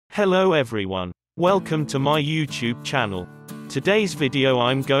Hello everyone. Welcome to my YouTube channel. Today's video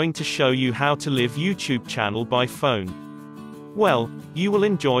I'm going to show you how to live YouTube channel by phone. Well, you will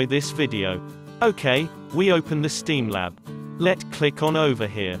enjoy this video. Okay, we open the Streamlab. Let's click on over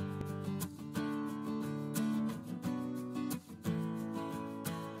here.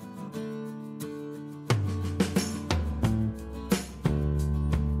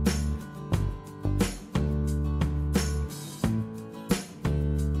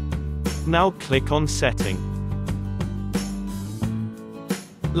 Now click on Setting.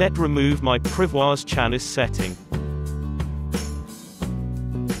 Let remove my previous channel setting.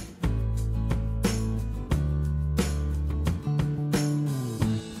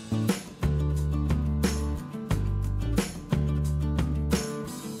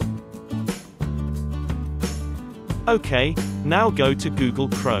 Okay, now go to Google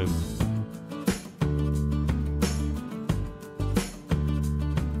Chrome.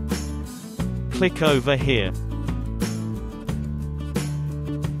 Click over here.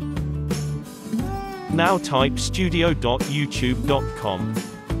 Now type studio.youtube.com.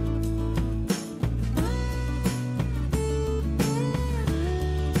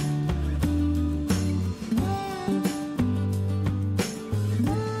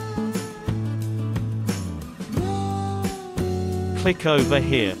 Click over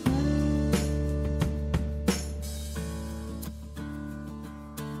here.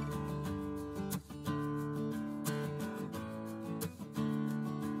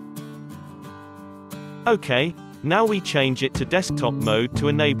 Okay, now we change it to desktop mode to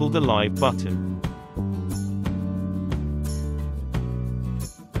enable the live button.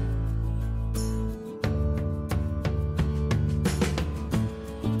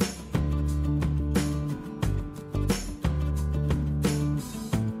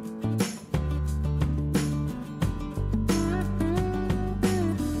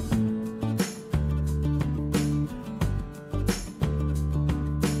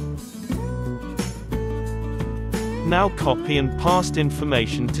 Now copy and paste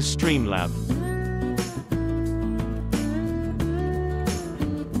information to Streamlab.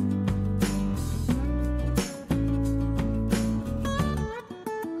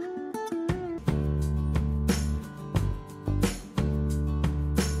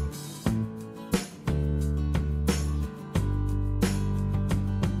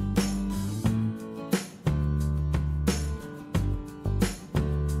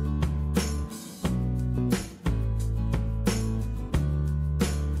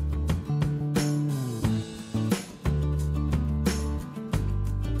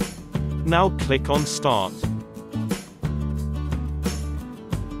 Now click on Start.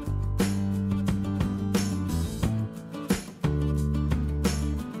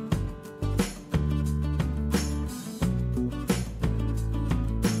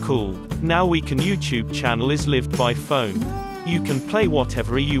 Cool. Now YouTube channel is lived by phone. You can play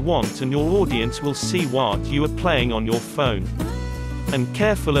whatever you want and your audience will see what you are playing on your phone. And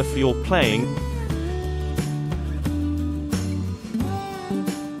careful if you're playing.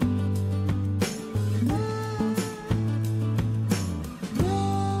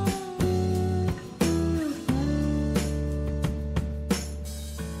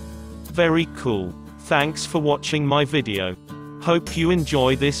 Very cool. Thanks for watching my video. Hope you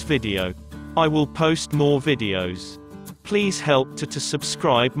enjoy this video. I will post more videos. Please help to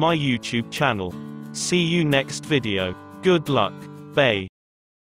subscribe my YouTube channel. See you next video. Good luck. Bye.